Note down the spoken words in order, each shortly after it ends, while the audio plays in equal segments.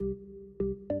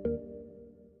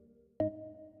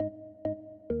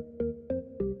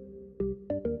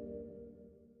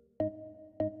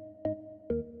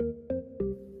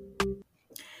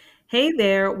Hey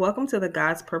there, welcome to the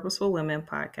God's Purposeful Women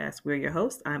podcast. We're your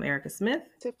hosts. I'm Erica Smith,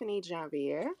 Tiffany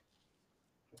Janvier.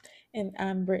 And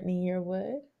I'm Brittany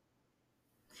Yearwood.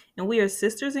 and we are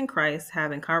sisters in Christ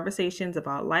having conversations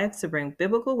about life to bring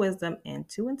biblical wisdom and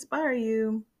to inspire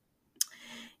you.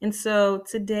 And so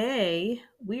today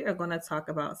we are going to talk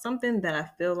about something that I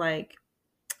feel like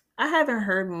I haven't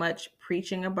heard much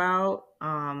preaching about,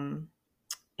 and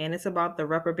it's about the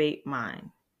reprobate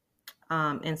mind.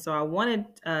 And so I wanted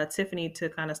Tiffany to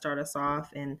kind of start us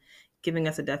off in giving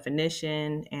us a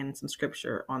definition and some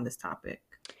scripture on this topic.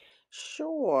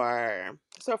 Sure.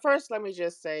 So first, let me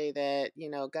just say that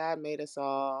God made us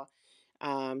all.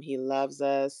 He loves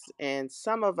us, and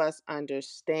some of us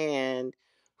understand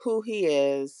who He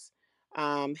is,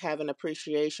 have an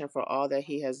appreciation for all that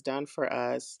He has done for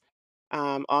us.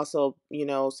 Also,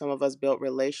 some of us built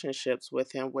relationships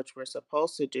with Him, which we're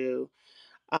supposed to do.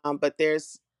 But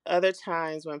there's other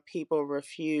times when people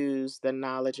refuse the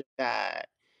knowledge of God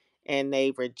and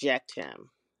they reject Him.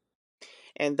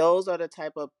 And those are the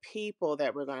type of people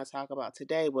that we're going to talk about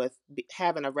today with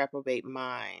having a reprobate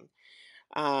mind.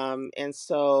 What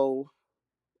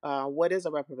is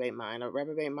a reprobate mind? A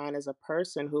reprobate mind is a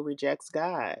person who rejects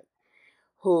God,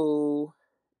 who,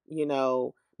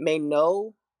 may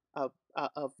know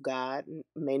of God,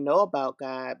 may know about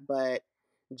God, but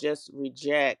just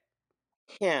reject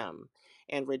Him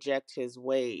and reject His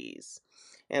ways.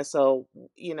 And so,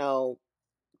 you know,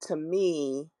 to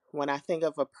me, when I think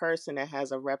of a person that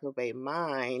has a reprobate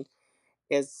mind,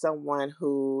 is someone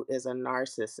who is a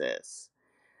narcissist.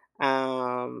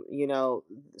 Um, you know,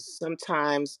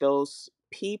 Sometimes those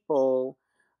people,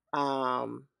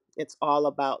 it's all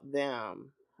about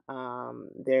them.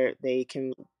 They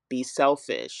can be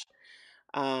selfish.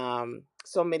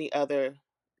 So many other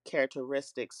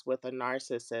characteristics with a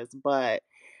narcissist, but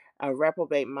a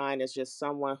reprobate mind is just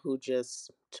someone who just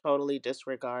totally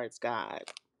disregards God.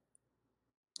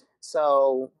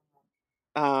 So,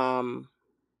 um,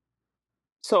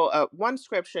 one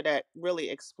scripture that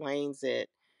really explains it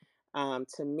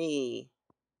to me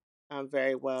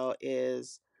very well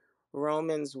is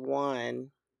Romans 1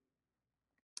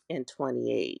 and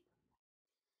 28.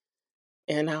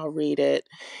 And I'll read it.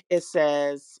 It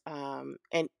says,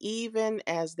 and even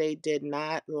as they did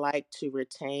not like to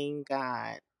retain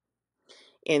God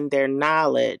in their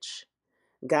knowledge,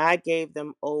 God gave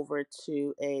them over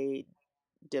to a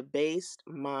debased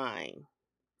mind,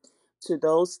 to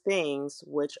those things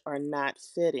which are not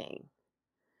fitting,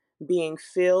 being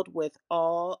filled with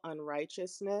all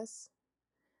unrighteousness,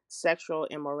 sexual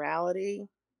immorality,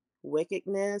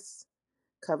 wickedness,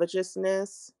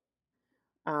 covetousness,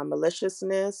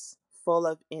 maliciousness, full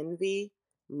of envy,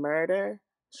 murder,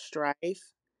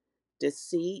 strife,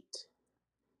 deceit,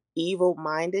 evil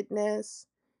mindedness.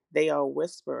 They are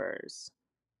whisperers,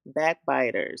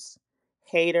 backbiters,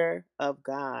 hater of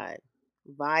God,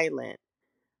 violent,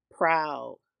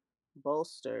 proud,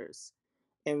 boasters,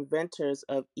 inventors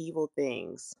of evil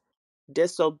things,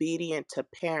 disobedient to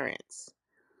parents,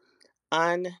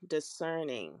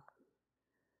 undiscerning,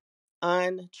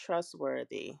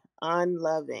 untrustworthy,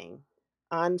 unloving,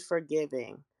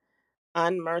 unforgiving,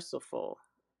 unmerciful,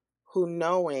 who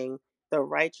knowing the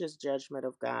righteous judgment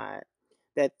of God,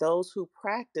 that those who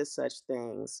practice such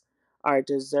things are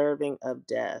deserving of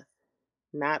death,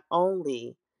 not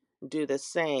only do the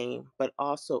same, but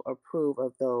also approve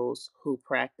of those who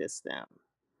practice them.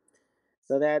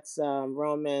 So that's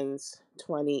Romans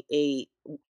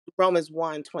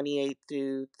 1 28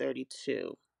 through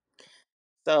 32.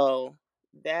 So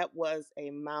that was a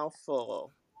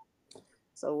mouthful.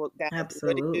 So guys,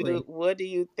 Absolutely. what do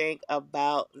you think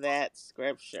about that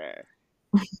scripture?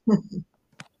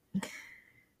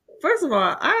 First of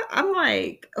all, I'm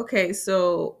like, okay,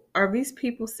 so are these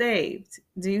people saved?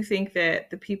 Do you think that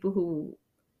the people who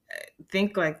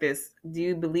think like this, do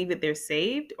you believe that they're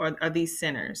saved or are these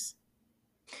sinners?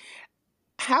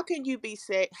 How can you be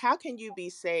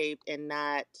saved and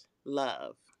not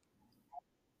love?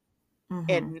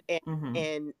 Mm-hmm.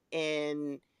 Mm-hmm.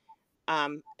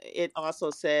 And it also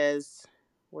says,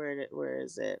 where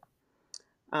is it?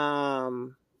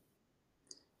 Um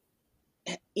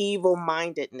Evil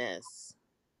mindedness.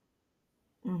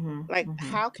 Mm-hmm. Like Mm-hmm.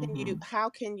 Mm-hmm. how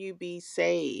can you be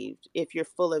saved if you're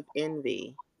full of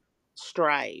envy,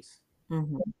 strife?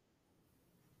 Mm-hmm.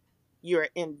 You're an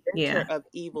inventor Yeah. of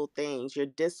evil things. You're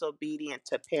disobedient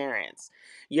to parents.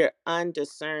 You're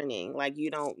undiscerning. Like you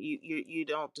don't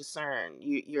discern.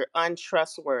 You're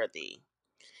untrustworthy.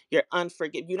 You're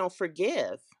unforgive. You don't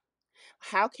forgive.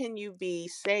 How can you be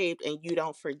saved and you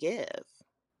don't forgive?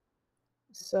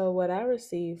 So, what I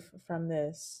receive from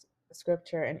this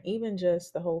scripture and even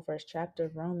just the whole first chapter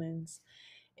of Romans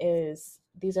is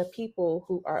these are people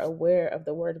who are aware of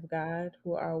the word of God,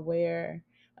 who are aware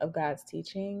of God's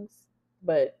teachings,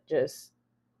 but just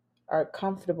are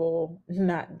comfortable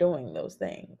not doing those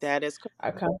things, That is correct.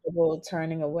 are comfortable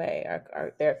turning away,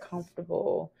 they're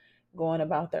comfortable going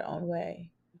about their own way.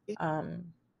 Yeah, Um,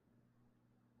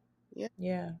 yeah,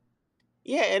 yeah.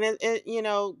 yeah. And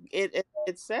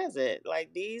it says it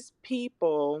like these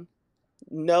people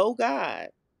know God,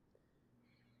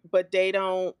 but they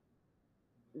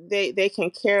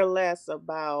can care less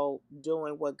about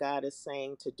doing what God is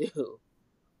saying to do.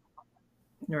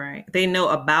 Right. They know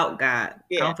about God. I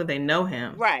Yeah, don't think they know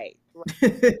him. right,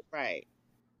 right, right.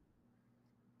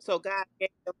 So God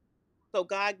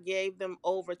gave them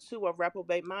over to a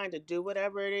reprobate mind to do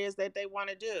whatever it is that they want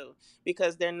to do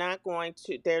because they're not going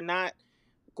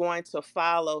to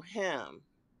follow him.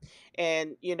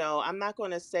 And I'm not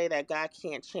going to say that God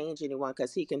can't change anyone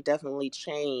because he can definitely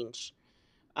change.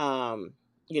 Um,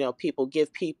 people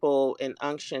give people an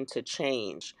unction to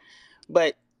change,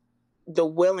 but the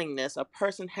willingness, a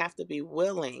person have to be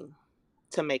willing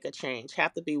to make a change,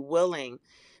 have to be willing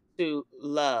to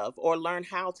love or learn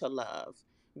how to love,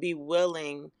 be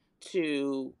willing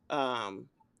to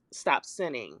stop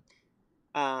sinning,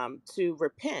 to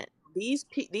repent.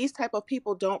 These type of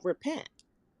people don't repent.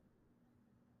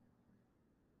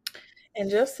 And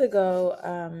just to go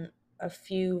a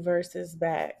few verses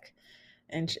back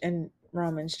in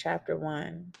Romans chapter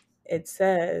 1, it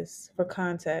says, for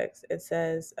context, it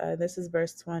says, this is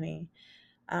verse 20.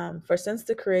 For since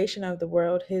the creation of the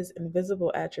world, his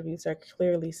invisible attributes are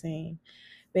clearly seen,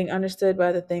 being understood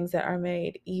by the things that are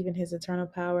made, even his eternal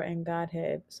power and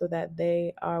Godhead, so that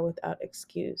they are without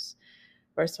excuse.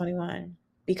 Verse 21.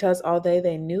 Because although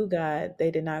they knew God,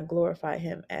 they did not glorify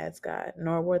him as God,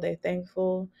 nor were they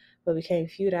thankful, but became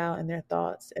futile in their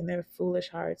thoughts, and their foolish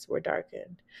hearts were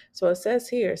darkened. So it says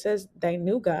here, it says they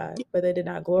knew God, but they did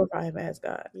not glorify him as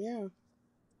God. Yeah,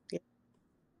 yeah.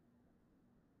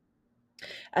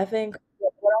 I think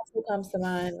what also comes to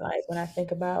mind, like when I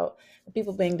think about the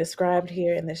people being described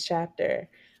here in this chapter,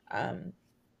 um,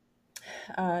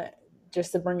 uh,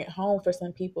 just to bring it home for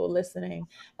some people listening,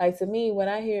 like to me, what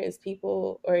I hear is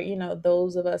people, or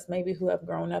those of us maybe who have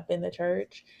grown up in the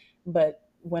church, but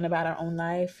went about our own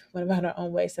life, went about our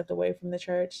own way, stepped away from the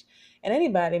church, and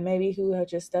anybody maybe who had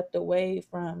just stepped away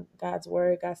from God's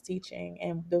word, God's teaching,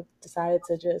 and decided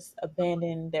to just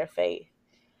abandon their faith.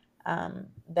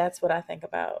 That's what I think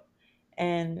about.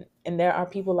 And there are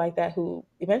people like that who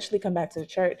eventually come back to the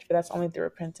church, but that's only through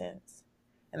repentance.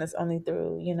 And that's only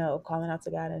through, calling out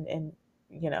to God and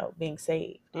being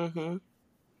saved. Hmm.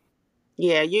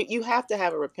 Yeah, you have to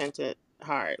have a repentant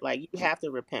heart. Like you have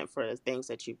to repent for the things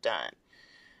that you've done.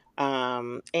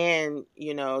 And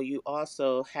you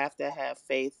also have to have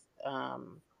faith,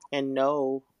 and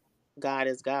know God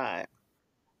is God.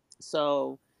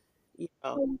 So, you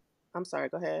know, I'm sorry,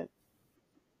 go ahead.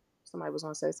 Somebody was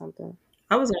going to say something.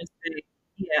 I was going to say,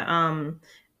 yeah,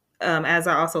 as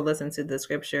I also listen to the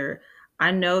scripture, I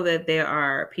know that there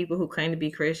are people who claim to be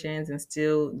Christians and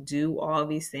still do all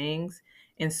these things.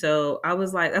 And so I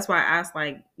was like, that's why I asked,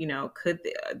 like, could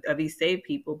are these saved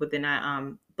people? But then I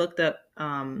looked up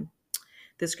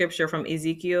the scripture from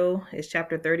Ezekiel. It's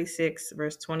chapter 36,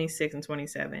 verse 26 and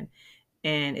 27.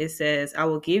 And it says, I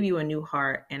will give you a new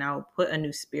heart and I will put a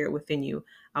new spirit within you.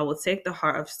 I will take the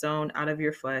heart of stone out of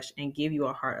your flesh and give you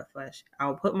a heart of flesh. I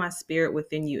will put my spirit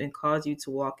within you and cause you to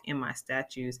walk in my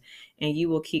statutes, and you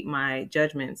will keep my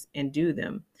judgments and do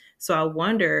them. So I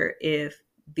wonder if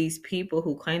these people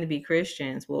who claim to be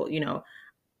Christians, well,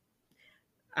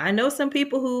 I know some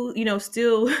people who,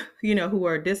 still, who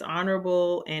are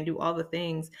dishonorable and do all the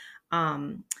things.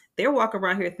 They're walking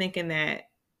around here thinking that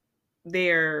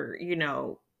they're,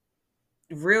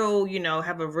 real,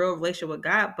 have a real relationship with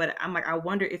God. But I'm like, I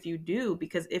wonder if you do,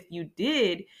 because if you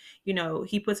did,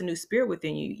 he puts a new spirit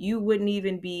within you. You wouldn't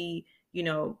even be,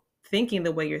 thinking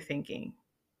the way you're thinking.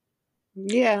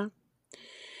 Yeah.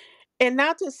 And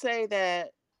not to say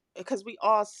that, because we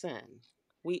all sin.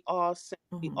 We all sin.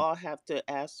 We Hmm. all have to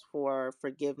ask for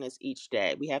forgiveness each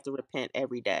day. We have to repent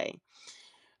every day.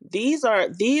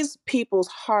 These people's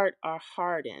heart are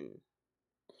hardened.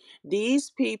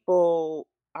 These people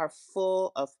are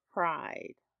full of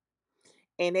pride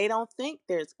and they don't think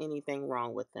there's anything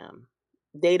wrong with them.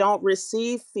 They don't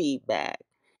receive feedback.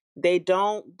 They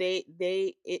don't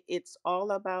it's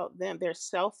all about them. They're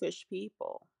selfish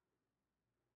people.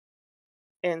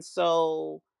 And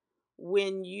so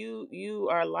when you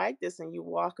are like this and you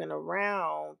walking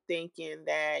around thinking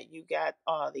that you got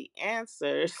all the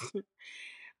answers,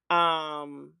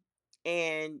 um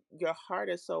and your heart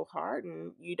is so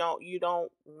hardened, you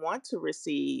don't want to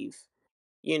receive,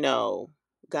 you know,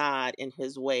 God and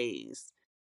his ways,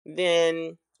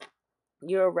 then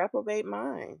you're a reprobate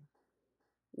mind.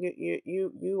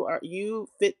 You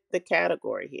fit the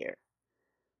category here.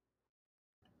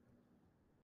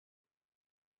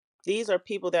 These are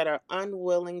people that are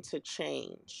unwilling to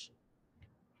change.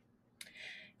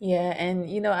 Yeah,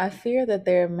 and I fear that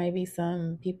there may be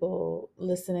some people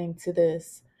listening to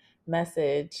this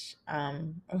message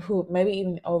who maybe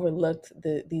even overlooked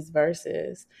these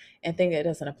verses and think it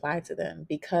doesn't apply to them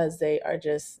because they are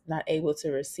just not able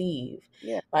to receive.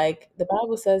 Yeah, Like the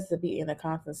Bible says to be in a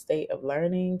constant state of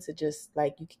learning, to just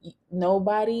like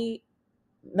nobody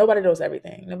knows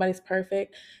everything. Nobody's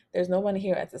perfect. There's no one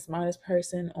here as the smartest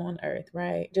person on earth,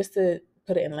 right? Just to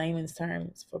put it in layman's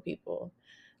terms for people.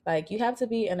 Like you have to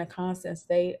be in a constant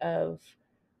state of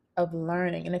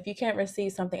learning. And if you can't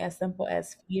receive something as simple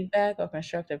as feedback or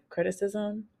constructive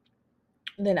criticism,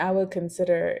 then I would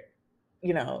consider,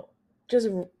 you know, just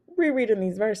rereading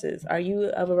these verses. Are you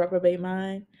of a reprobate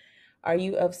mind? Are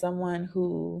you of someone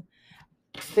who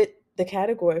fit the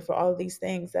category for all of these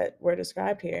things that were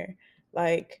described here?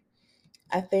 Like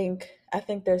I think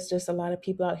there's just a lot of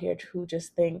people out here who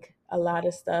just think a lot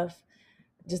of stuff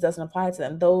just doesn't apply to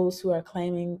them. Those who are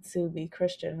claiming to be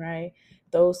Christian, right?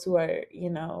 Those who are,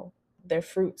 their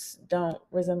fruits don't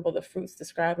resemble the fruits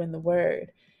described in the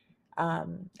word.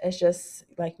 It's just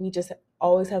like we just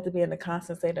always have to be in a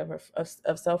constant state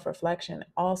of self reflection.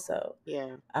 Also,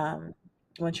 yeah, um,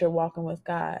 once you're walking with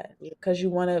God, yeah, because you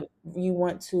want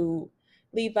to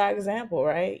lead by example,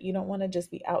 right? You don't want to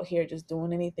just be out here just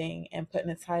doing anything and putting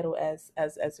a title as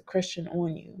a Christian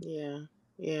on you. yeah,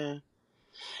 yeah.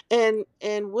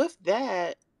 And with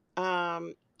that,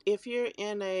 if you're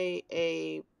in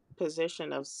a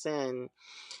position of sin,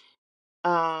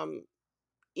 um,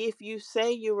 if you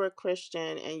say you're a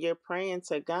Christian and you're praying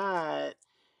to God,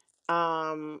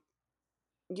 um,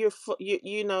 you're full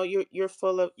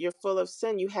of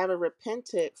sin. You haven't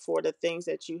repented for the things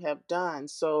that you have done.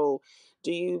 So,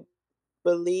 do you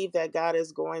believe that God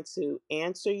is going to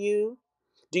answer you?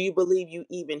 Do you believe you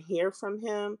even hear from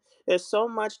him? There's so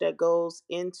much that goes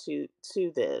into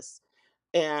this.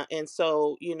 And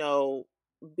so,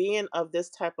 being of this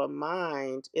type of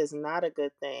mind is not a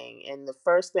good thing. And the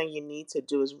first thing you need to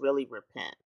do is really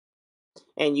repent.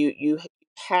 And you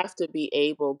have to be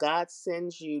able, God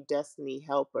sends you destiny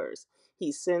helpers.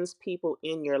 He sends people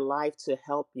in your life to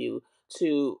help you,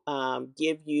 to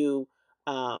give you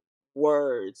uh,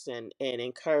 words and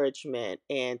encouragement,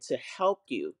 and to help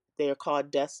you. They're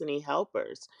called destiny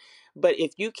helpers. But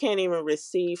if you can't even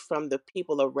receive from the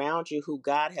people around you who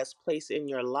God has placed in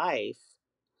your life,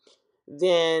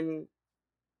 then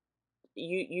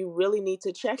you really need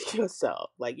to check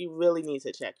yourself. Like, you really need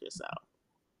to check yourself.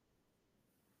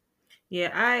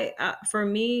 Yeah, for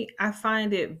me, I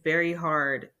find it very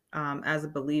hard as a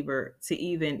believer to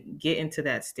even get into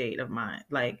that state of mind.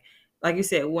 Like you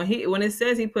said, when it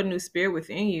says he put a new spirit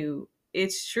within you,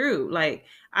 it's true. Like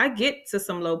I get to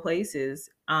some low places,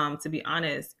 to be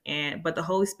honest, and but the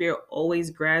Holy Spirit always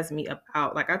grabs me up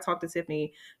out. Like I talked to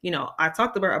Tiffany, I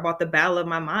talked to her about the battle of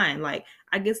my mind. Like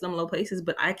I get some low places,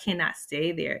 but I cannot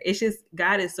stay there. It's just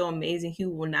God is so amazing; He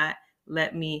will not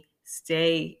let me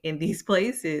stay in these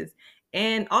places.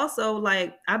 And also,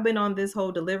 like, I've been on this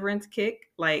whole deliverance kick.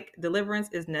 Like, deliverance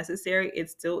is necessary. It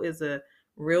still is a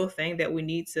real thing that we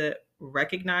need to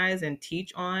recognize and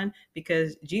teach on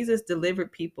because Jesus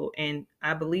delivered people. And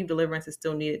I believe deliverance is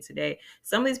still needed today.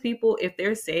 Some of these people, if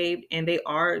they're saved and they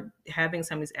are having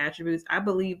some of these attributes, I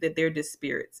believe that they're just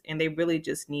spirits and they really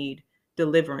just need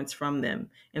deliverance from them.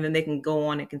 And then they can go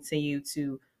on and continue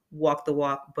to walk the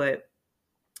walk. But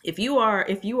if you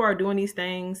are doing these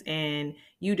things and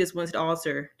you just went to the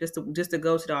altar just to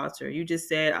go to the altar, you just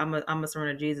said I'm a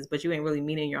surrender to Jesus, but you ain't really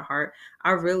meaning in your heart,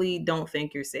 I really don't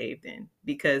think you're saved then.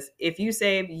 Because if you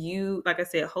saved, you, like I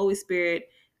said, Holy Spirit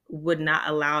would not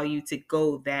allow you to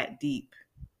go that deep.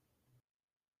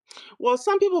 Well,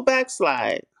 some people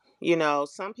backslide.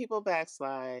 Some people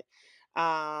backslide.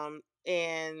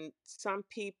 And some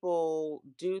people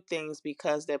do things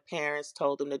because their parents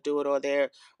told them to do it,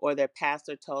 or their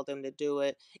pastor told them to do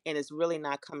it, and it's really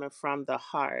not coming from the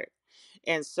heart.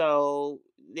 And so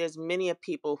there's many of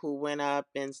people who went up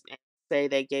and say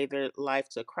they gave their life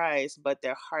to Christ, but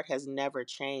their heart has never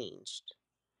changed.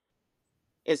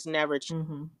 It's never changed.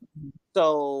 Mm-hmm.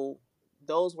 So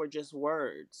those were just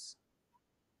words.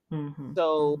 Mm-hmm.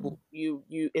 So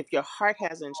Mm-hmm. if your heart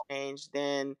hasn't changed,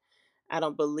 then I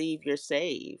don't believe you're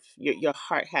saved. Your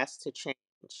heart has to change.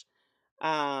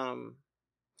 Um,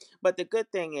 But the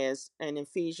good thing is in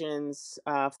Ephesians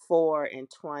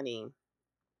 4:20,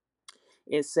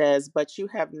 it says, "But you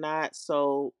have not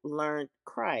so learned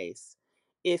Christ,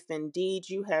 if indeed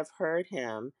you have heard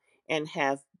him and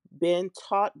have been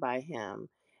taught by him,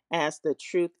 as the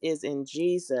truth is in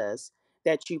Jesus,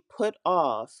 that you put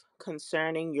off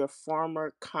concerning your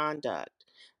former conduct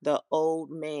the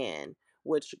old man,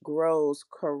 which grows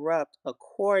corrupt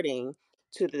according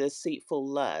to the deceitful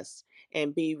lust,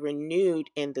 and be renewed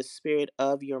in the spirit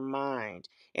of your mind,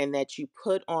 and that you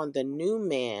put on the new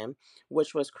man,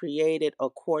 which was created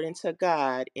according to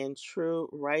God in true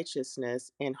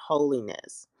righteousness and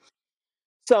holiness."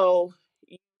 So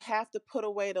you have to put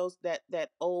away that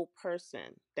old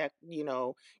person, that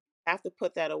have to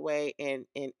put that away, and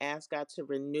ask God to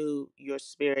renew your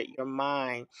spirit, your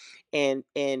mind, and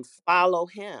follow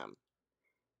him.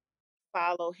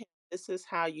 This is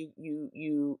how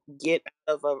you get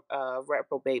out of a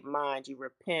reprobate mind. You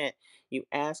repent. You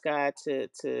ask God to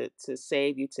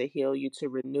save you, to heal you, to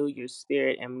renew your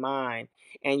spirit and mind,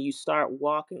 and you start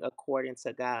walking according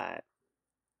to God.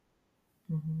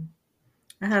 Mhm.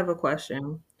 I have a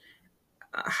question.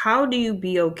 How do you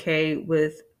be okay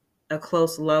with a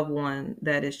close loved one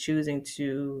that is choosing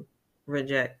to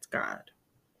reject God?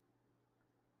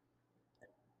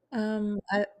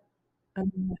 I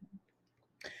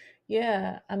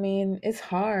Yeah, I mean, it's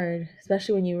hard,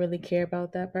 especially when you really care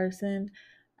about that person.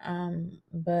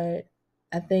 But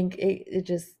I think it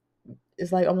just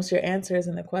it's like almost your answer is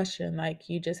in the question. Like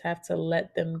you just have to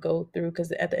let them go through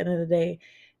because at the end of the day,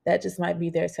 that just might be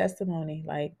their testimony.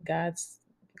 Like God's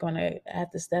gonna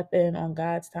have to step in on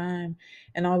God's time.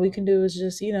 And all we can do is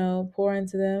just, pour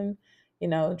into them,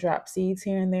 drop seeds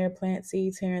here and there, plant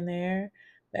seeds here and there.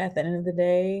 But at the end of the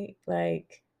day,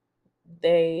 like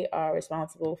they are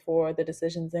responsible for the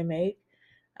decisions they make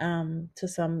to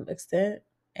some extent.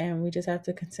 And we just have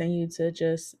to continue to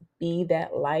just be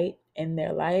that light in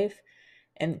their life.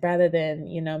 And rather than,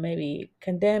 maybe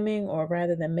condemning or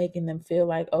rather than making them feel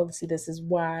like, oh, see, this is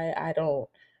why I don't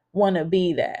want to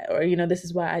be that. Or, this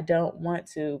is why I don't want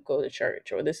to go to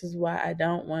church. Or this is why I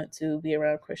don't want to be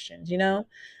around Christians.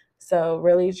 So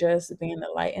really just being the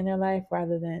light in their life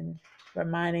rather than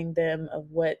reminding them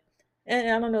of what, and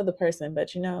I don't know the person,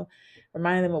 but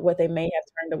reminding them of what they may have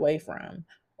turned away from,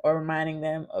 or reminding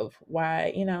them of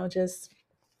why, just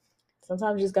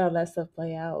sometimes you just gotta let stuff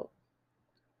play out.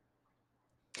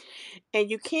 And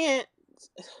you can't.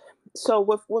 So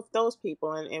with those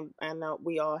people, and I know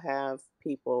we all have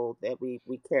people that we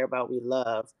care about, we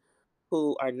love,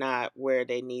 who are not where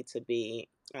they need to be,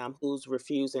 who's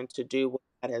refusing to do what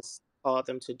God has called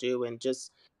them to do, and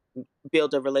just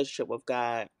build a relationship with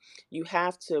God. You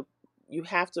have to you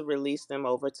have to release them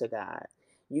over to God.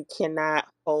 You cannot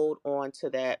hold on to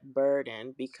that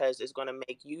burden because it's going to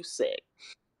make you sick.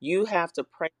 You have to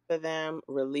pray for them,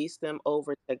 release them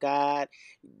over to God.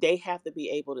 They have to be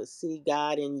able to see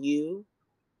God in you.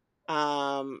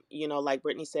 Like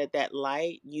Brittany said, that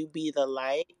light, you be the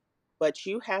light, but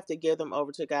you have to give them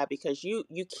over to God because you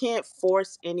can't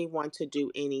force anyone to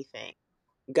do anything.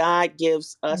 God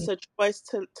gives us a choice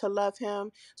to love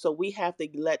him, so we have to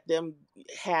let them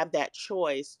have that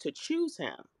choice to choose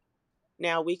him.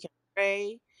 Now we can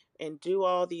pray and do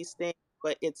all these things,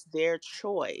 but it's their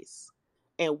choice.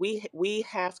 And we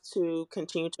have to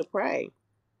continue to pray.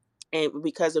 And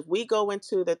because if we go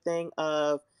into the thing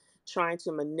of trying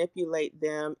to manipulate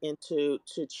them into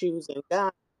choosing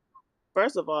God,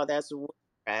 first of all, that's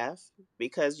witchcraft,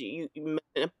 because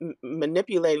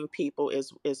manipulating people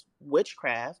is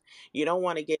witchcraft. You don't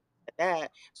want to get into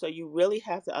that. So you really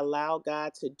have to allow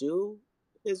God to do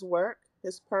his work,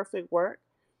 his perfect work.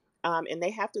 And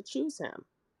they have to choose him.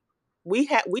 We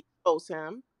chose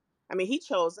him. I mean, he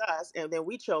chose us, and then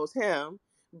we chose him.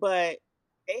 But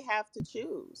they have to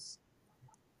choose.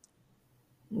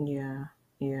 Yeah,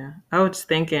 yeah. I was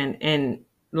thinking, and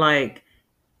like,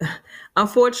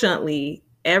 unfortunately,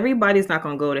 everybody's not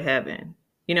going to go to heaven.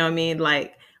 You know what I mean?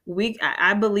 Like,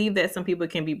 I believe that some people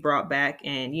can be brought back,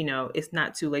 and it's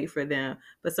not too late for them.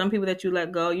 But some people that you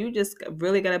let go, you just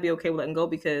really gotta be okay with letting go,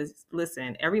 because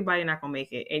listen, everybody not gonna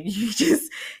make it, and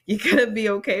you gotta be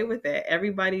okay with that.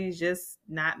 Everybody's just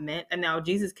not meant. And now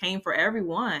Jesus came for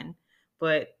everyone,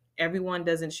 but everyone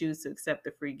doesn't choose to accept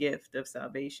the free gift of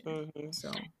salvation. Hmm.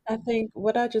 So I think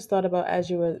what I just thought about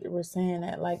as you were saying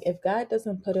that, like, if God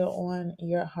doesn't put it on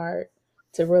your heart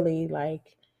to really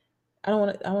like, I don't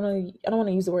want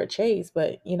to use the word chase,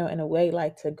 but in a way,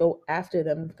 like to go after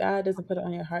them. If God doesn't put it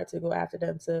on your heart to go after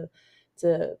them,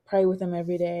 to pray with them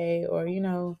every day, or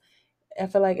I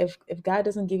feel like if God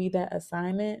doesn't give you that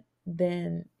assignment,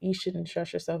 then you shouldn't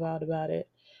stress yourself out about it.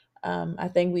 I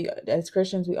think we, as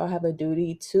Christians, we all have a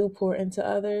duty to pour into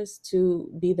others,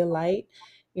 to be the light.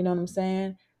 You know what I'm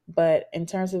saying? But in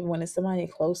terms of when it's somebody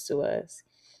close to us,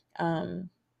 um,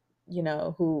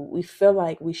 who we feel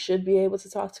like we should be able to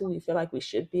talk to, we feel like we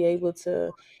should be able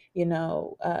to,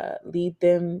 lead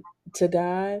them to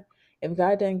God. If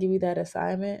God doesn't give you that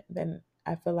assignment, then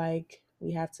I feel like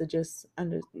we have to just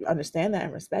understand that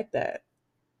and respect that.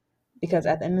 Because Mhm.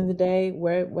 at the end of the day,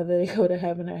 whether they go to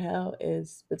heaven or hell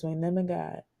is between them and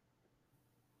God.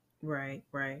 Right,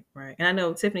 right, right. And I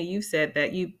know Tiffany, you said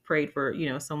that you prayed for,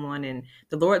 someone and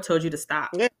the Lord told you to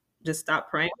stop. Yeah, Just stop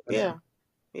praying for yeah, them.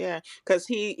 yeah. Because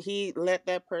he led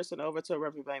that person over to a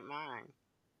reprobate mind.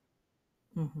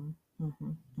 Mhm.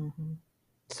 Mhm. Mhm.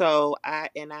 So I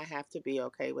have to be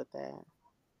okay with that.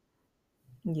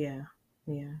 Yeah.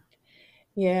 Yeah.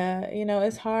 Yeah,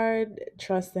 it's hard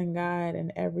trusting God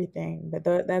and everything, but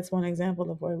that's one example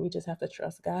of where we just have to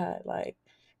trust God. Like,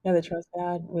 we have to trust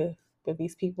God with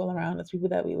these people around us, people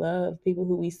that we love, people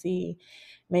who we see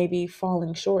maybe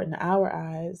falling short in our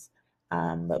eyes.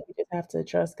 But we just have to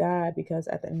trust God because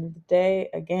at the end of the day,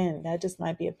 again, that just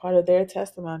might be a part of their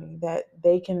testimony that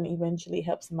they can eventually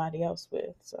help somebody else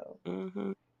with. So,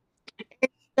 Hmm.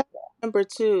 Number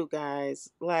two, guys,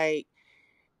 like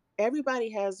everybody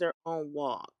has their own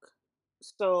walk.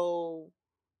 So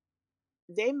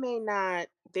they may not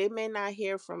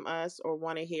hear from us or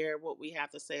want to hear what we have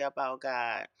to say about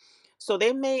God. So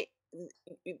the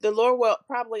Lord will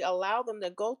probably allow them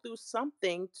to go through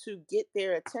something to get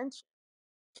their attention.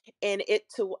 And it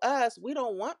to us, we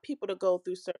don't want people to go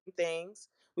through certain things.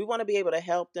 We want to be able to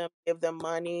help them, give them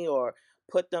money or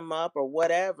put them up or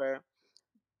whatever.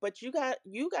 But you got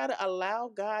to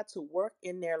allow God to work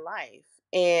in their life.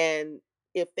 And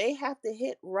if they have to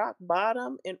hit rock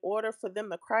bottom in order for them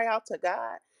to cry out to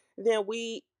God, then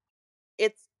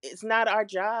it's not our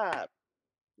job.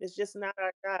 It's just not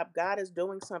our job. God is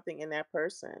doing something in that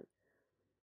person.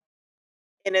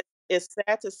 And it's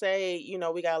sad to say,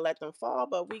 we got to let them fall,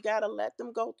 but we got to let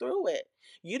them go through it.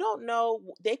 You don't know,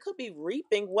 they could be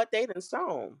reaping what they done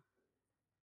sown.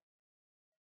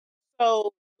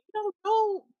 So we don't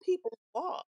know people's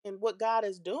walk and what God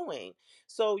is doing.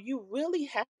 So you really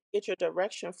have to get your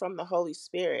direction from the Holy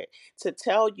Spirit to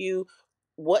tell you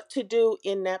what to do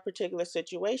in that particular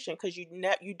situation, because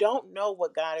you don't know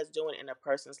what God is doing in a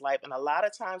person's life, and a lot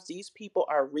of times these people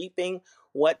are reaping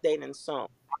what they done sown.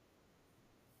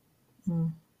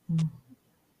 Mhm.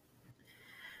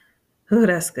 Oh,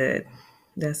 that's good.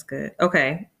 That's good.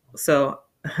 Okay. So,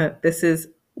 this is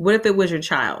what if it was your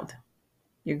child,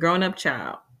 your grown up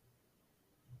child,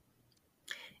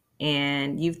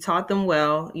 and you've taught them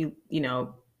well.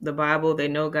 The Bible, they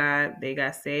know God, they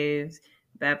got saved,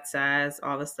 baptized,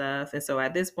 all the stuff. And so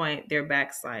at this point, they're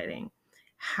backsliding.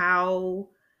 How,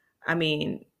 I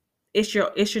mean, it's your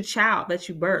child that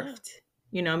you Yeah. birthed.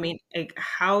 Like,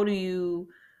 how do you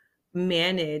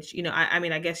manage,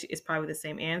 I guess it's probably the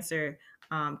same answer.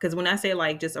 Because when I say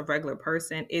like just a regular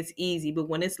person, it's easy, but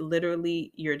when it's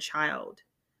literally your child,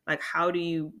 like, how do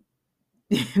you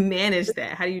manage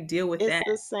that? How do you deal with It's that?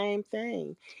 the same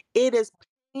thing. It is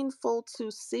painful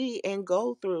to see and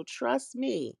go through. Trust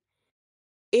me.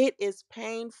 It is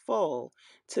painful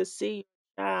to see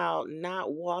your child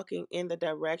not walking in the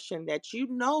direction that you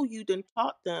done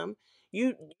taught them.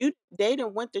 They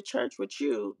done went to church with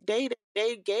you. They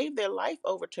gave their life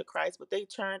over to Christ, but they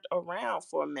turned around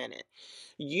for a minute.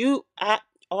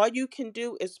 All you can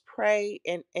do is pray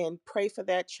and pray for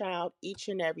that child each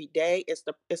and every day.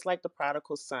 It's like the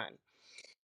prodigal son.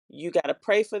 You got to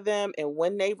pray for them. And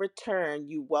when they return,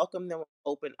 you welcome them with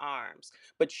open arms.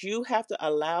 But you have to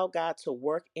allow God to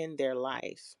work in their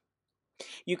life.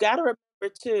 You got to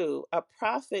remember, too, a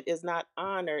prophet is not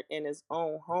honored in his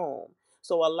own home.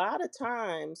 So a lot of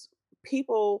times,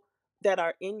 people that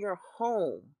are in your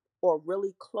home or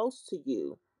really close to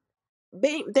you,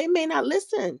 they may not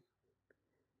listen.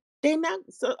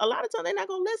 So a lot of times they're not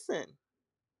going to listen.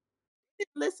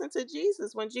 Listen to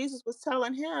Jesus when Jesus was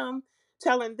telling them,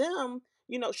 showing them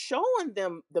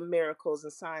the miracles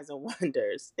and signs and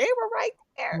wonders. They were right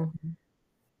there. Mhm,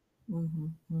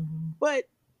 mhm, mhm, But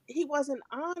he wasn't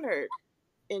honored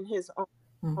in his own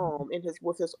mhm, home, in his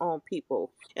with his own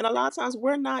people. And a lot of times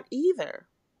we're not either.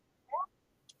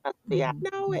 Trust me, I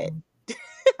mhm, know it. mhm.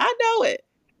 I know it.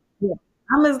 Yeah.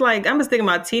 I'm just thinking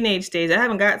about teenage stage. I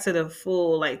haven't got to the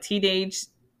full like teenage,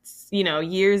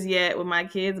 years yet with my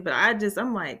kids, but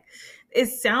I'm like, it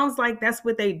sounds like that's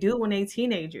what they do when they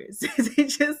teenagers. They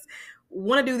just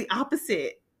want to do the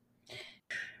opposite.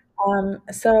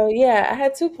 so yeah, I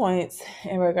had 2 points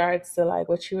in regards to like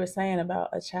what you were saying about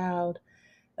a child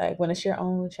Like when it's your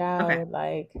own Okay. child,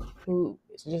 like who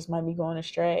just might be going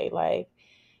astray. Like,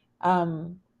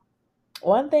 um,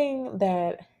 one thing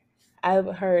that I've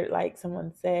heard like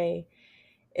someone say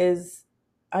is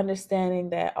understanding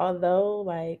that although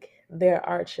like they're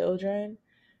our children,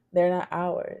 they're not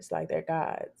ours, like they're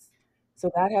God's.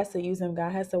 So God has to use them.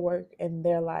 God has to work in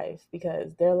their life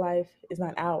because their life is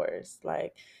not ours.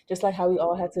 Like just like how we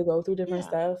all had to go through different Yeah.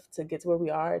 stuff to get to where we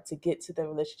are, to get to the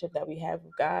relationship that we have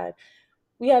with God,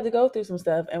 we had to go through some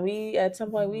stuff, and we at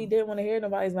some point we didn't want to hear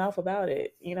nobody's mouth about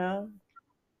it, you know.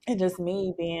 And just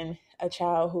me being a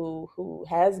child who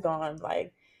has gone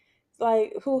like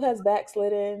who has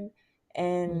backslidden,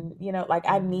 and you know, like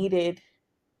I needed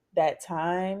that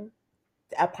time,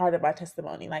 a part of my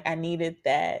testimony. Like I needed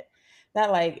that.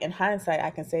 Not like in hindsight,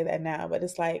 I can say that now, but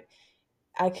it's like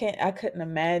I couldn't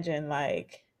imagine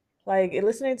like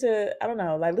listening to, I don't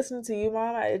know, like listening to you,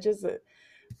 mom. It just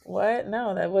what?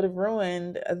 No, that would have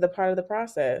ruined the part of the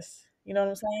process. You know what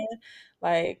I'm saying?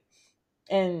 Like,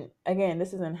 and again,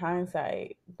 this is in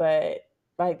hindsight, but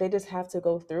like they just have to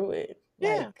go through it.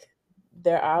 Yeah. Like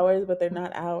they're ours, but they're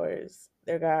not ours.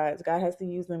 They're God's. God has to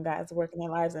use them. God's work in their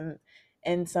lives, and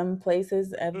in some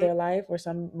places of Mm. their life or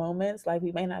some moments, like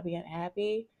we may not be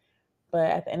unhappy, but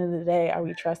at the end of the day, are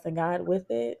we trusting God with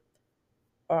it,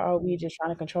 or are we just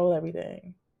trying to control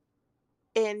everything?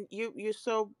 And you're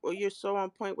so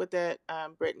on point with that,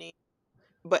 Brittany.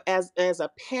 But as a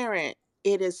parent,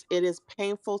 it is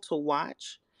painful to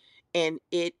watch, and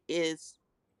it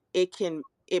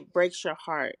breaks your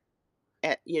heart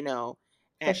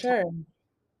For at times, sure.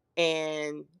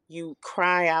 and you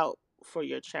cry out for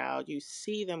your child. You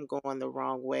see them going the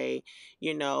wrong way.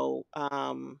 You know,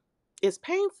 it's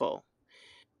painful,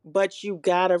 but you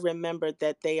gotta remember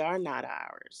that they are not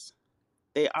ours.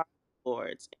 They are the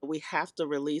Lord's. And we have to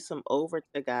release them over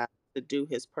to God to do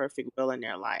His perfect will in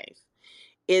their life.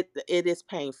 It is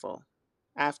painful.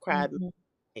 I've cried many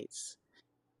Hmm. nights,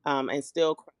 and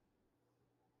still cry.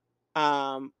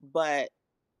 But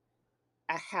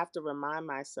I have to remind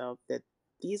myself that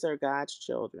these are God's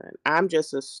children. I'm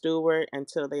just a steward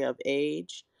until they have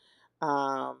age.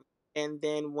 Um, and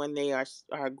then when they are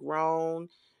grown,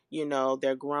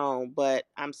 they're grown. But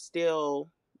I'm still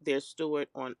their steward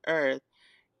on earth.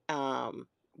 Um,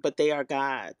 but they are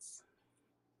God's.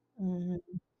 Hmm.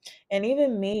 And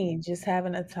even me, just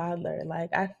having a toddler,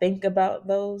 like I think about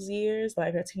those years,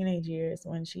 like her teenage years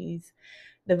when she's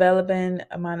developing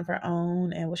a mind of her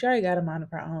own. And well, she already got a mind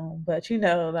of her own, but you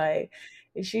know, like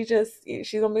she's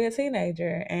gonna be a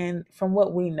teenager. And from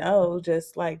what we know,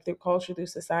 just like through culture, through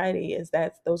society, is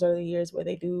that those are the years where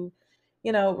they do,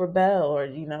 you know, rebel, or,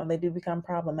 you know, they do become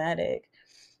problematic.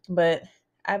 But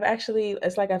I've actually,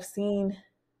 it's like I've seen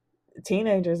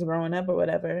teenagers growing up or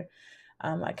whatever,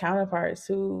 like counterparts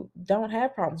who don't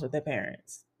have problems with their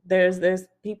parents. There's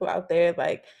people out there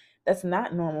like that's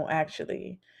not normal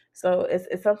actually. So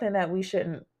it's something that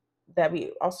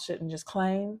we also shouldn't just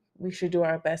claim. We should do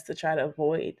our best to try to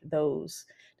avoid those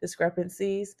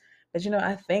discrepancies. But you know,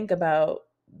 I think about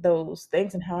those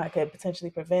things and how I could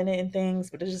potentially prevent it and things,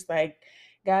 but it's just like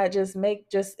God just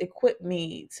equip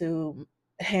me to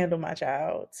handle my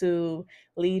child, to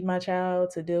lead my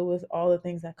child, to deal with all the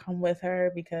things that come with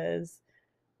her, because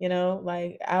you know,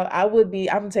 like I would be,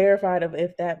 I'm terrified of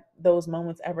if that those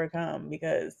moments ever come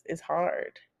because it's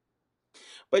hard.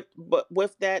 But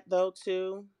with that though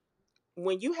too,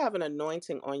 when you have an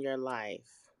anointing on your life,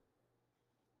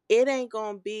 it ain't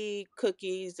gonna be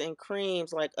cookies and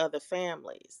creams like other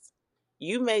families.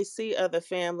 You may see other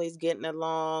families getting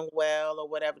along well or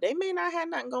whatever. They may not have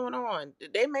nothing going on.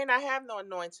 They may not have no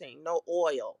anointing, no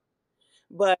oil.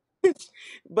 But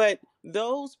but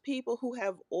those people who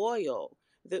have oil,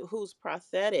 who's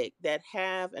prophetic, that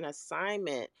have an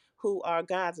assignment, who are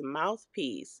God's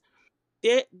mouthpiece,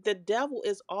 the devil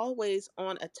is always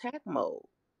on attack mode.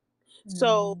 Mhm.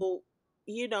 So,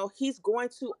 he's going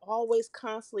to always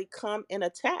constantly come and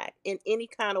attack in any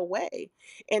kind of way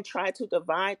and try to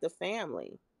divide the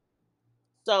family.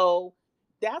 So,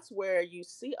 that's where you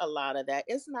see a lot of that.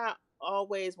 It's not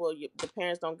always, well, the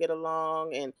parents don't get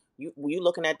along, and you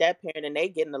looking at that parent and they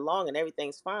getting along and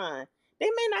everything's fine. They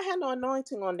may not have no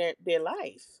anointing on their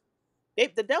life.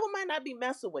 The devil might not be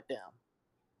messing with them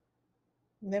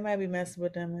They might be messing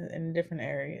with them in different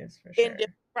areas for in sure.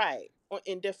 right, or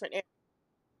in different areas.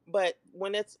 But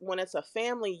when it's a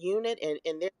family unit,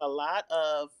 and there's a lot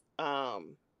of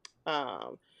um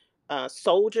um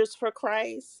soldiers for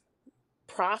Christ,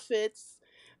 prophets,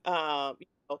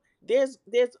 there's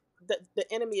the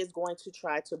enemy is going to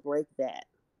try to break that.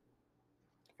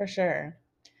 For sure.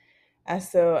 I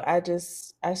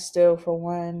still for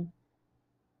one,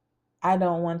 I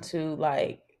don't want to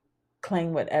like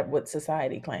claim what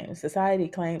society claims. Society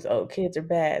claims, oh, kids are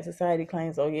bad. Society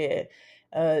claims, oh yeah,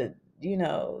 uh,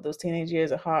 those teenage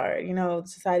years are hard.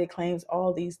 Society claims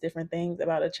all these different things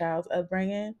about a child's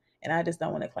upbringing, and I just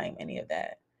don't want to claim any of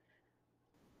that.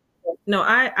 No,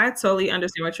 I totally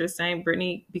understand what you're saying,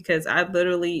 Brittany, because I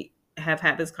literally have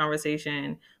had this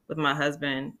conversation with my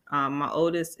husband. My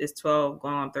oldest is 12,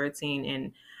 going on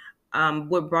 13, and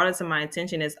what brought it to my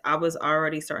attention is I was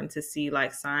already starting to see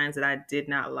like signs that I did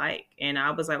not like, and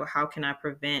I was like, well, how can I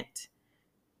prevent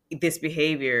this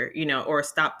behavior, or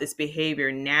stop this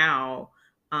behavior now,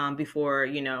 before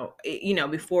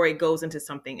before it goes into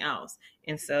something else.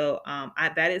 And so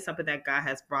that is something that God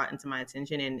has brought into my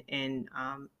attention, and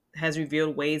has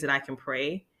revealed ways that I can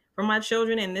pray for my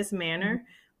children in this Mhm. manner,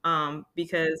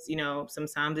 because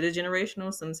sometimes it is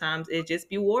generational, sometimes it just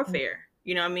be warfare.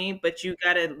 You know what I mean? But you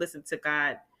got to listen to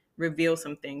God reveal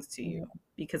some things to Yeah, you,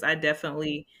 because I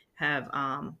definitely have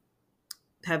I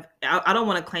don't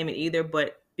want to claim it either,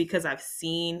 but because I've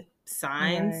seen right.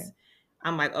 signs,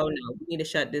 I'm like, oh no, we need to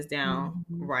shut this down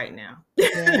Hmm. right now.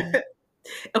 Yeah.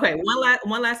 Okay,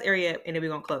 one last area, and then we're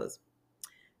gonna close.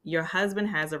 Your husband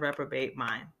has a reprobate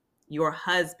mind. Your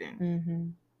husband. Hmm.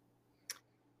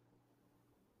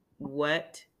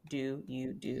 What do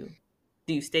you do?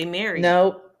 Do you stay married?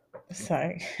 Nope.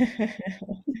 Sorry.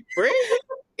 Brittany,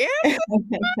 answer.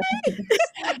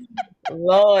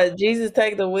 Lord, Jesus,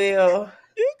 take the wheel.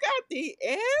 You got the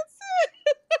answer.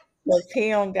 Because he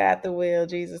don't got the wheel.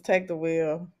 Jesus, take the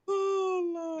wheel.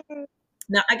 Oh Lord.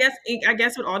 Now, I guess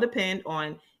it would all depend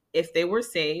on if they were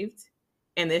saved,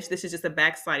 and this is just a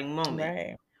backsliding moment,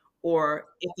 Right. or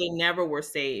if they never were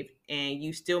saved and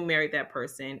you still married that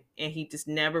person and he just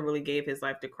never really gave his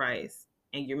life to Christ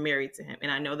and you're married to him.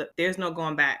 And I know that there's no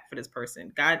going back for this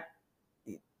person. God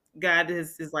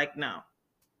is like, no.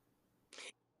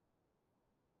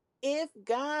 If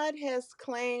God has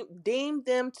deemed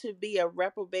them to be a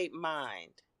reprobate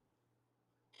mind,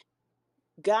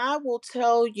 God will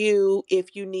tell you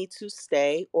if you need to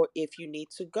stay or if you need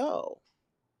to go.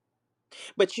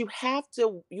 But you have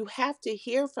to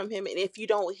hear from him, and if you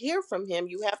don't hear from him,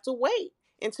 you have to wait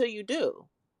until you do.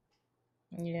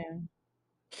 Yeah.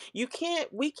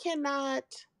 We cannot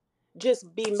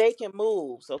just be making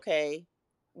moves, okay?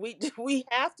 We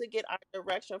have to get our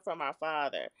direction from our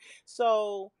Father.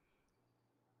 So,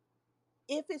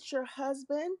 if it's your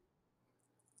husband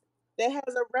that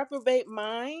has a reprobate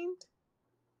mind,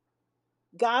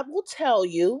 God will tell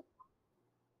you,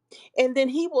 and then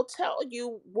he will tell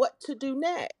you what to do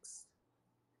next.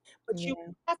 But you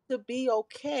Yeah. have to be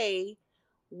okay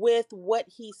with what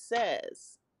he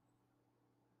says.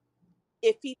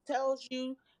 If he tells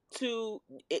you to,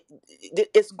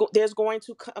 there's going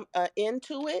to come an end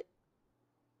to it,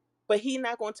 but he's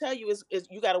not going to tell you is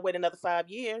you got to wait another 5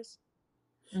 years.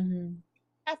 Hmm.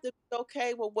 You have to be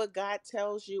okay with what God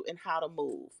tells you and how to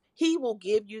move. He will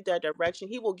give you the direction.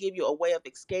 He will give you a way of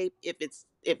escape if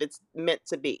it's meant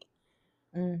to be.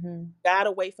 Hmm.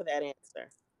 Gotta wait for that answer.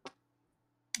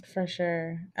 For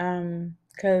sure.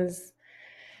 Because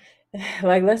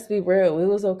like, let's be real, we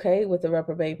was okay with the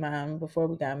reprobate mind before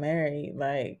we got married.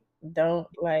 Like, don't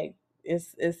like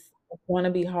it's going to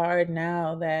be hard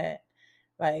now that,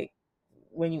 like,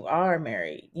 when you are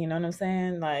married, you know what I'm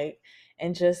saying? Like,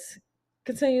 and just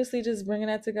continuously just bringing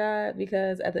that to God,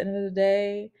 because at the end of the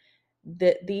day,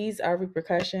 that these are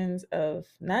repercussions of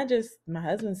not just my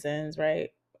husband's sins,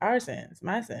 right? Our sins,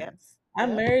 my Yep. sins. I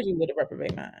Yep. married you with a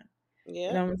reprobate mind. You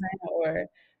Yep. know what I'm saying? Or,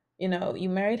 you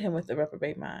married him with the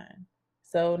reprobate mind.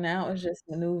 So now it's just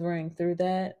maneuvering through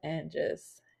that and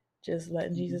just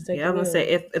letting Jesus take Yeah, the I'm gonna say,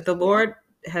 wheel. if the Yep. Lord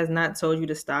has not told you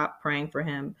to stop praying for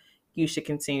him, you should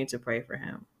continue to pray for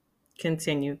him.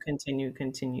 Continue, continue,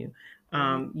 continue.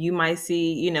 Mhm. You might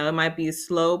see, it might be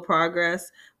slow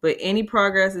progress, but any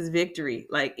progress is victory.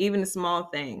 Like even the small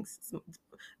things.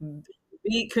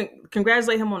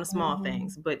 Congratulate him on the small Mhm.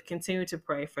 things, but continue to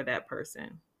pray for that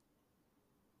person.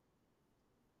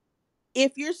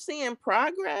 If you're seeing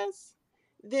progress,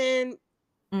 then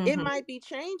it Hmm. might be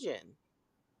changing.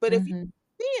 But if you're Mhm.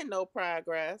 seeing no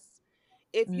progress,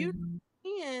 if you're Mhm.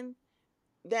 seeing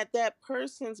that that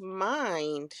person's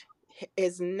mind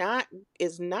is not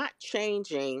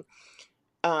changing,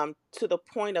 to the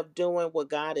point of doing what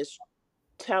God is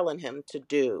telling him to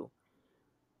do,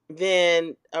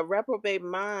 then a reprobate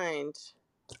mind,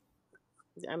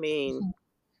 I mean,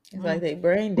 It's like they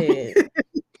brain dead.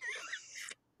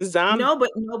 zombie. No,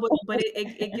 but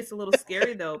it gets a little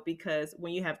scary though, because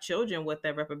when you have children with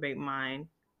that reprobate mind,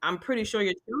 I'm pretty sure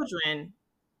your children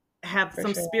have For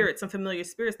some sure. spirits, some familiar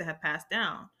spirits that have passed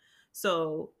down.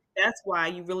 So that's why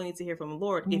you really need to hear from the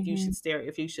Lord if you should Mhm. stay or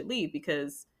if you should leave,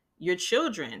 because your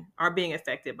children are being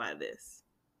affected by this.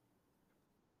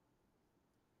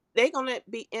 They're gonna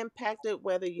be impacted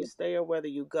whether you stay or whether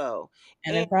you go.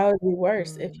 And And it'd probably be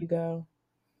worse if Mm. you go.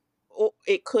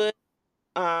 it could,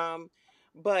 um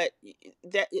but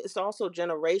that it's also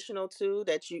generational too,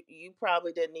 that you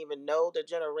probably didn't even know the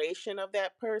generation of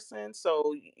that person,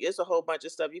 so it's a whole bunch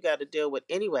of stuff you got to deal with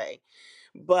anyway.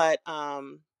 But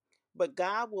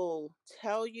God will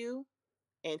tell you,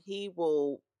 and he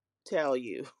will tell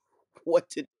you what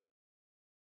to,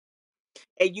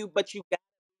 and you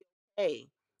okay.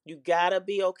 You gotta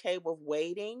be okay with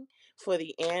waiting for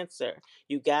the answer.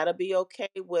 You gotta be okay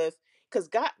with, because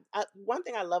God. One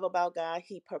thing I love about God,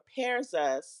 He prepares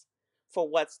us for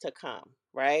what's to come.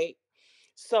 Right.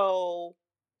 So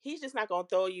He's just not going to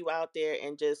throw you out there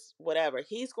and just whatever.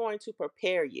 He's going to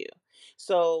prepare you.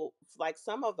 So, like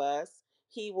some of us,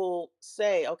 He will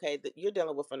say, "Okay, that you're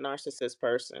dealing with a narcissist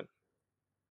person.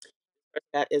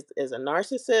 That is a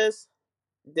narcissist.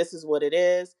 This is what it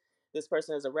is. This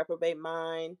person is a reprobate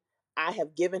mind. I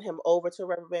have given him over to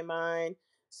reprobate mind.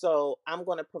 So I'm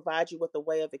going to provide you with a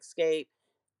way of escape.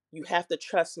 You have to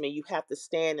trust me. You have to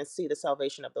stand and see the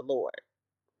salvation of the Lord."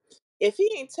 If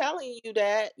he ain't telling you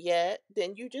that yet,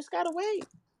 then you just gotta wait.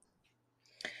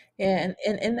 Yeah,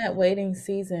 and in that waiting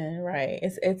season, right?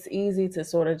 It's easy to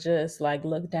sort of just like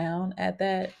look down at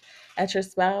that at your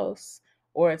spouse,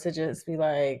 or to just be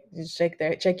like just shake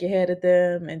your head at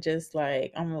them and just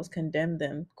like almost condemn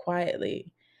them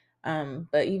quietly.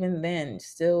 But even then,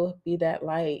 still be that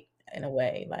light in a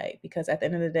way, like because at the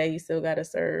end of the day, you still got to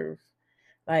serve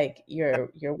like your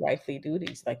wifely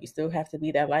duties. Like you still have to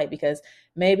be that light because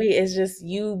maybe it's just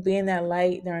you being that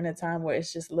light during a time where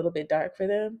it's just a little bit dark for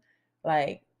them,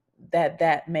 like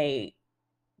that may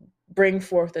bring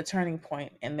forth a turning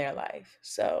point in their life.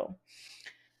 So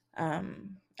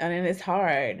and then it's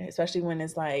hard, especially when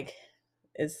it's like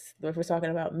it's if we're talking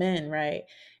about men, right?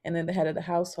 And then the head of the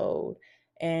household,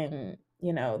 and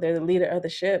they're the leader of the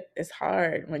ship. It's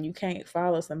hard when you can't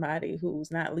follow somebody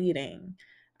who's not leading,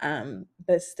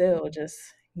 but still just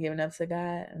giving up to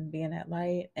God and being that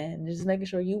light and just making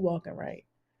sure you walking right.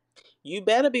 You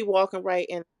better be walking right,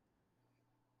 and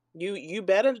you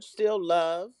better still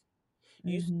love.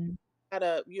 You still Hmm.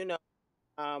 gotta,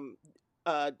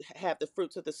 have the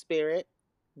fruits of the spirit,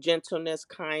 gentleness,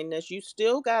 kindness. You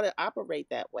still gotta operate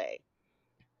that way.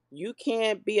 You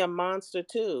can't be a monster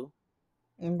too.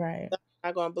 Right. God's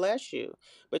not gonna bless you.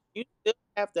 But you still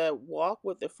have to walk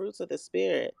with the fruits of the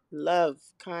spirit, love,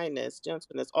 kindness,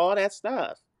 gentleness, all that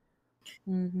stuff.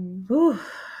 Hmm. Whew.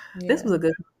 This was Yeah. a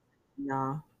good one,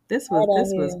 y'all. This was Hard out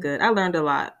this was here. good. I learned a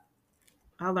lot.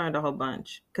 I learned a whole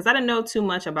bunch because I didn't know too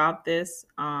much about this.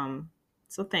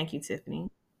 So thank you, Tiffany.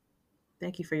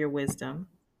 Thank you for your wisdom.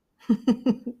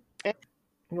 And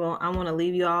Well, I want to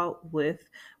leave you all with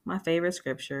my favorite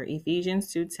scripture,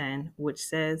 Ephesians 2:10, which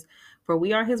says, "For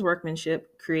we are his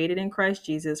workmanship, created in Christ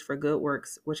Jesus for good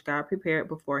works, which God prepared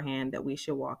beforehand that we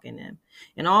should walk in them."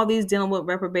 And all these dealing with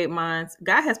reprobate minds,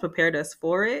 God has prepared us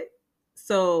for it.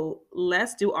 So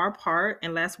let's do our part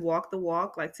and let's walk the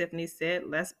walk, like Tiffany said.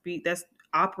 Let's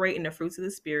operate in the fruits of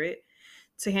the spirit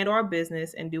to handle our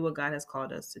business and do what God has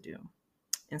called us to do.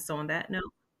 And so on that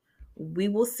note, we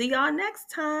will see y'all next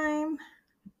time.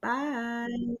 Bye.